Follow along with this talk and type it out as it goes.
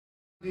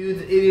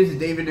Dudes, it is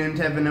David and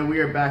Tevin, and we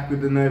are back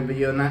with another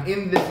video. Now,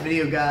 in this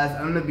video, guys,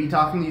 I'm going to be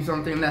talking to you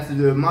something that's to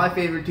do with my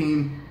favorite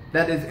team,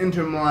 that is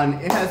Inter Milan.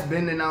 It has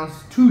been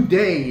announced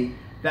today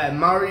that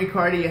Mario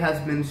Icardi has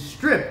been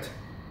stripped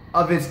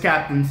of his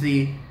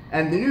captaincy,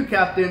 and the new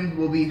captain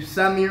will be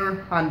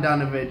Samir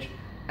Handanovic.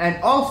 And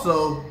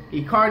also,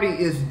 Icardi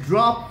is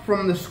dropped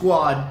from the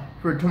squad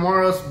for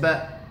tomorrow's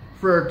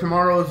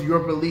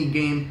Europa League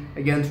game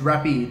against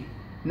Rapid.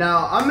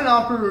 Now, I'm going to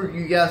offer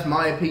you guys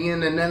my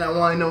opinion, and then I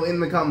want to know in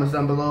the comments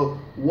down below,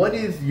 what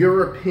is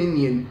your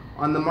opinion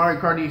on the Mario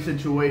Icardi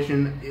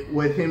situation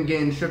with him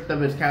getting stripped of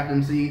his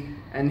captaincy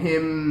and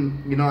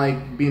him,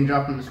 being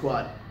dropped from the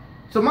squad?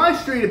 So my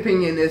straight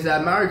opinion is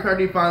that Mario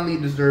Icardi finally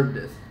deserved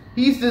this.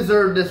 He's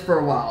deserved this for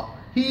a while.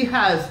 He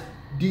has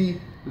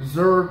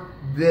deserved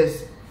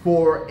this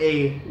for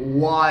a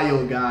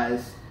while,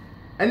 guys.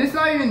 And it's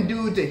not even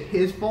due to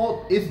his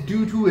fault, it's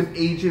due to his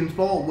agent's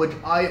fault, which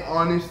I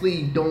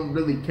honestly don't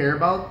really care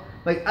about.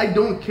 Like, I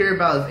don't care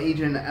about his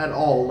agent at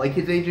all. Like,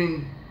 his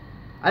agent,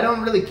 I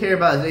don't really care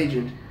about his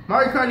agent.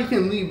 Mario Icardi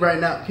can leave right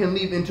now, can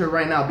leave Inter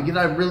right now, because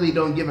I really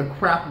don't give a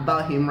crap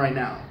about him right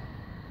now.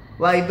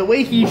 Like, the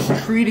way he's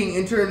treating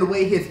Inter and the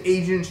way his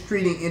agent's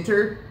treating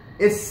Inter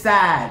is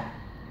sad.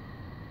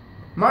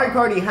 Mario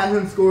Icardi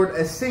hasn't scored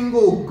a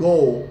single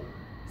goal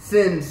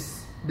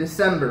since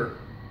December.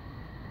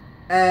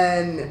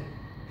 And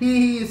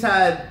he's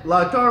had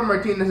Lautaro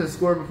Martinez has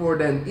scored before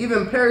then.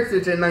 Even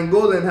Perisic and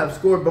Nainggolan have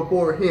scored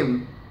before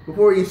him,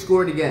 before he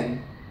scored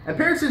again. And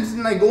Perisic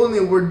and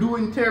Nainggolan were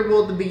doing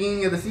terrible at the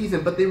beginning of the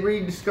season, but they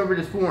rediscovered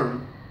his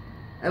form.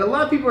 And a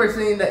lot of people are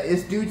saying that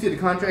it's due to the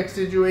contract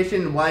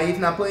situation why he's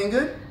not playing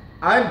good.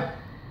 I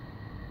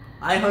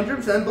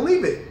 100%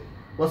 believe it.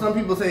 Well, some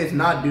people say it's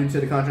not due to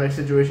the contract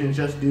situation, it's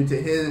just due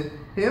to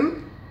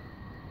him.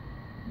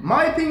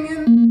 My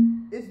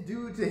opinion, it's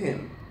due to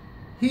him.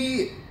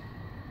 He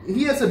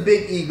has a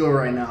big ego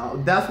right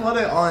now. That's what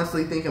I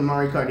honestly think of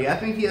Mario Icardi. I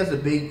think he has a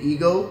big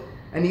ego,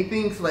 and he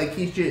thinks like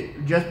he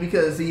should, just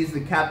because he's the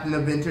captain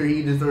of Inter,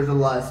 he deserves a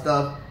lot of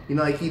stuff.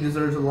 He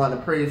deserves a lot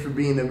of praise for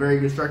being a very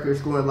good striker,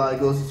 scoring a lot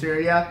of goals in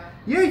Serie A.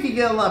 Yeah, he can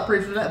get a lot of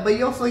praise for that, but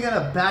you also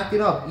gotta back it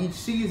up each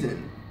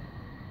season.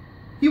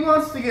 He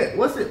wants to get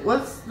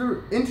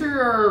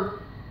Inter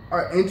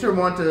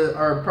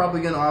are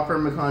probably gonna offer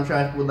him a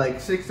contract with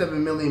like 6-7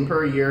 million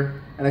per year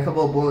and a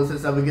couple of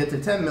bonuses that would get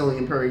to 10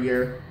 million per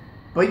year.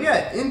 But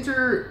yeah,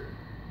 Icardi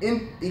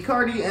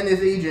and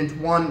his agent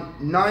won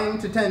 9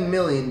 to 10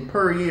 million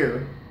per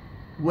year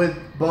with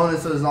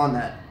bonuses on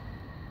that.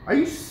 Are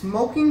you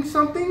smoking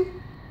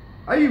something?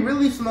 Are you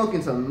really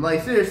smoking something?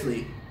 Like,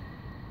 seriously.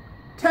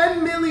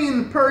 10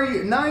 million per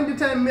year, 9 to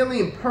 10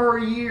 million per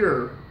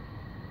year.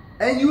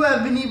 And you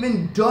haven't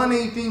even done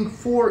anything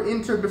for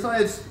Inter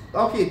besides,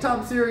 okay,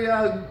 top Serie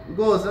A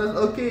goals, that's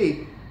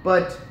okay.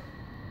 But,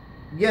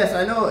 yes,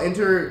 I know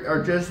Inter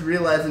are just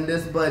realizing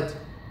this, but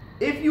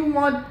if you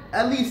want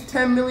at least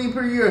 10 million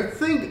per year,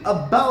 think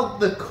about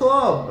the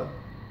club.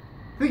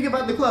 Think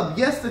about the club.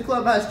 Yes, the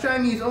club has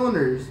Chinese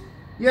owners.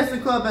 Yes, the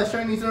club has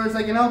Chinese owners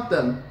that can help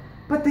them.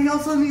 But they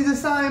also need to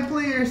sign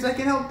players that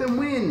can help them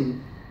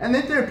win. And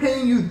if they're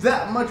paying you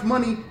that much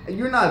money and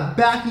you're not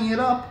backing it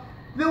up,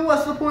 then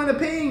what's the point of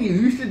paying you?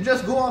 You should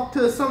just go off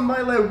to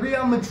somebody like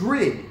Real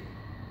Madrid.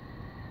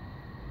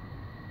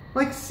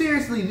 Like,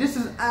 seriously, this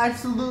is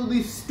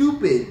absolutely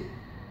stupid.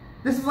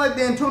 This is like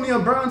the Antonio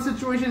Brown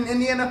situation in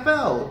the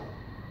NFL.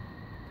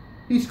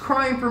 He's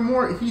crying for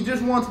more. He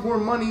just wants more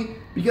money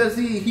because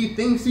he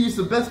thinks he's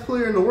the best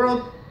player in the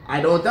world. I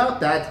don't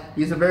doubt that.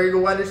 He's a very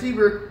good wide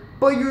receiver.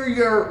 But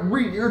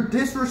you're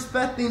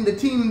disrespecting the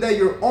team that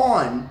you're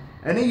on.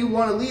 And then you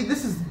want to leave.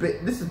 This is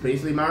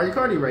basically Mario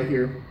Icardi right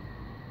here.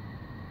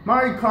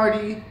 Mario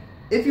Icardi,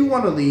 if you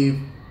want to leave,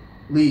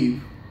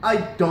 leave. I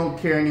don't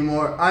care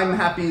anymore. I'm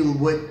happy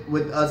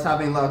with us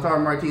having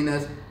Lautaro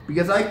Martinez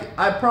because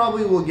I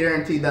probably will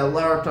guarantee that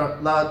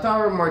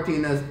Lautaro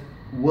Martinez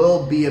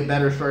will be a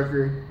better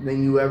striker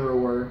than you ever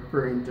were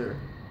for Inter.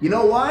 You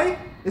know why?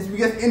 It's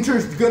because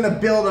Inter's going to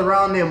build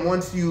around him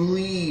once you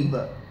leave.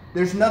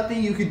 There's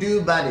nothing you can do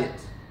about it.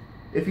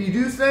 If you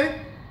do stay,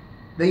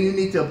 then you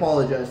need to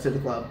apologize to the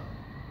club.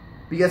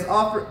 Because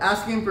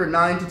asking for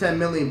 9 to 10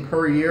 million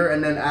per year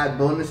and then add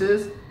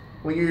bonuses,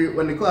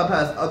 when the club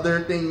has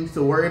other things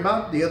to worry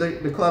about,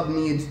 the club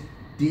needs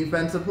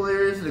defensive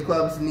players, the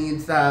club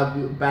needs to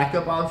have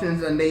backup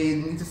options, and they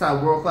need to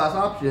have world-class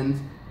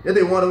options if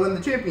they want to win the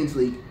Champions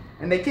League.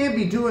 And they can't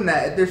be doing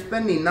that if they're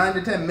spending 9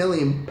 to 10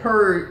 million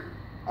per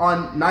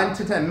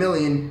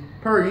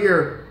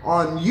year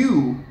on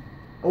you.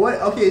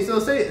 Okay, so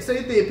say if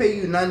they pay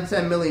you 9 to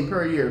 10 million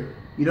per year.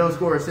 You don't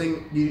score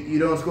you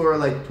don't score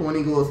like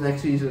 20 goals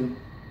next season.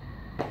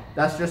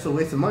 That's just a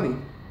waste of money.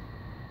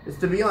 It's,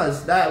 to be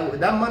honest, that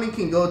money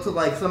can go to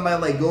like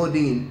somebody like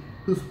Godin,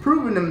 who's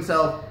proven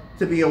himself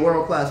to be a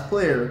world-class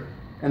player.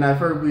 And I've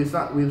heard we've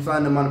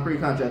signed him on a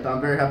pre-contract.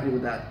 I'm very happy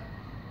with that.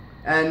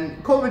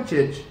 And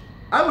Kovacic,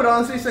 I would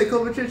honestly say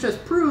Kovacic has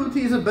proved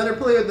he's a better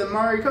player than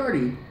Mario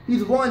Icardi.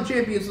 He's won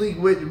Champions League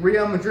with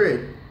Real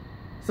Madrid.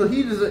 So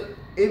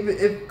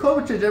if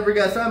Kovacic ever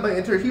got signed by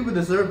Inter, he would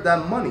deserve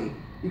that money.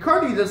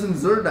 Icardi doesn't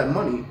deserve that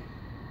money.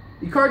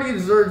 Icardi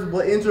deserves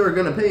what Inter are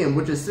going to pay him,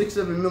 which is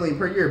 $6-7 million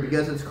per year,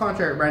 because his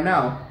contract right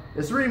now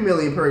is $3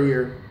 million per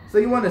year. So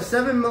you want a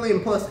 $7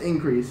 million plus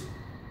increase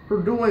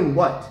for doing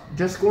what?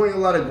 Just scoring a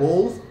lot of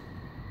goals?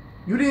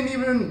 You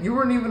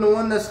weren't even the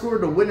one that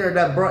scored the winner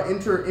that brought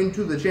Inter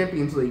into the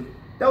Champions League.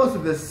 That was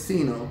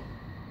Vecino.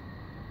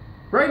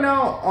 Right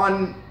now,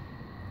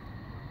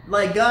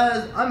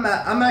 guys,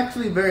 I'm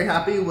actually very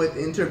happy with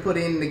Inter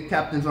putting the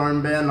captain's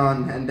armband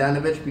on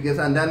Handanovic, because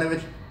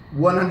Handanovic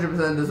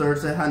 100%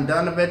 deserves it.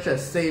 Handanovic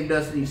has saved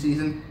us this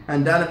season.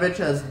 Handanovic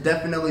has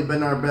definitely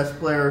been our best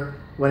player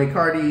when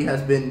Icardi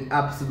has been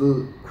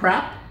absolute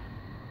crap.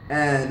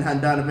 And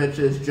Handanovic,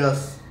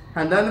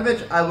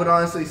 I would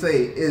honestly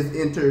say, is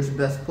Inter's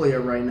best player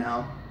right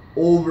now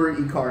over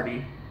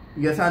Icardi.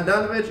 Because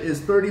Handanovic is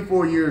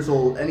 34 years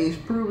old, and he's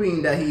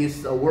proving that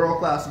he's a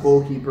world-class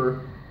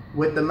goalkeeper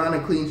with the amount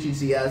of clean sheets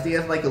he has. He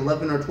has like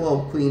 11 or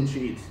 12 clean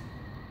sheets.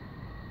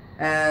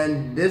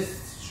 And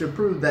this should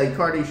prove that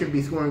Icardi should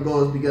be scoring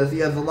goals, because he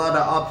has a lot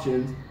of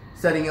options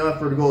setting him up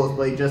for the goals,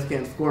 but he just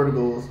can't score the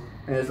goals.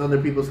 And there's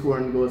other people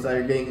scoring the goals that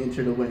are getting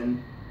Inter to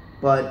win.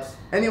 But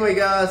anyway,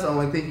 guys, I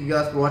want to thank you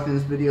guys for watching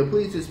this video.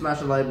 Please do smash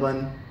the like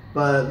button.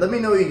 But let me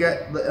know your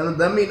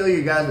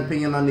guys'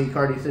 opinion on the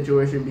Icardi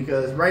situation,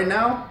 because right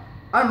now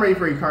I'm ready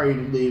for Icardi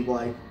to leave.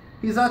 Like,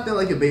 he's acting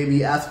like a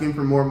baby, asking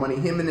for more money.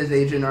 Him and his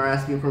agent are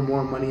asking for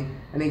more money,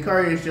 and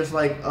Icardi is just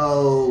like,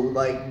 oh,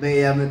 like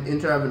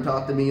Inter haven't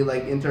talked to me.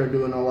 Like, Inter are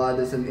doing a lot of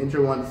this, and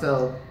Inter wanted to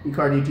sell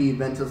Icardi to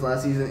Juventus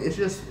last season. It's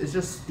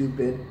just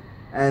stupid.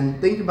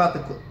 And think about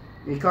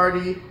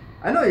Icardi.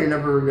 I know you're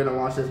never gonna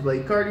watch this, but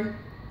Icardi,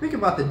 think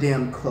about the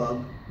damn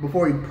club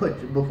before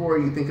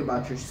you think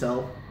about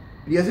yourself.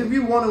 Because if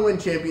you want to win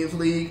Champions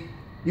League,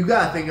 you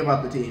gotta think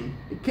about the team.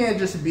 It can't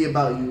just be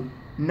about you.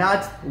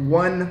 Not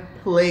one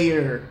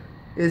player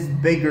is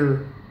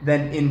bigger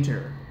than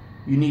Inter.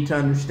 You need to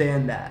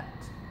understand that.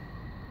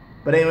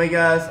 But anyway,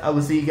 guys, I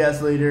will see you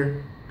guys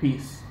later.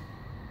 Peace.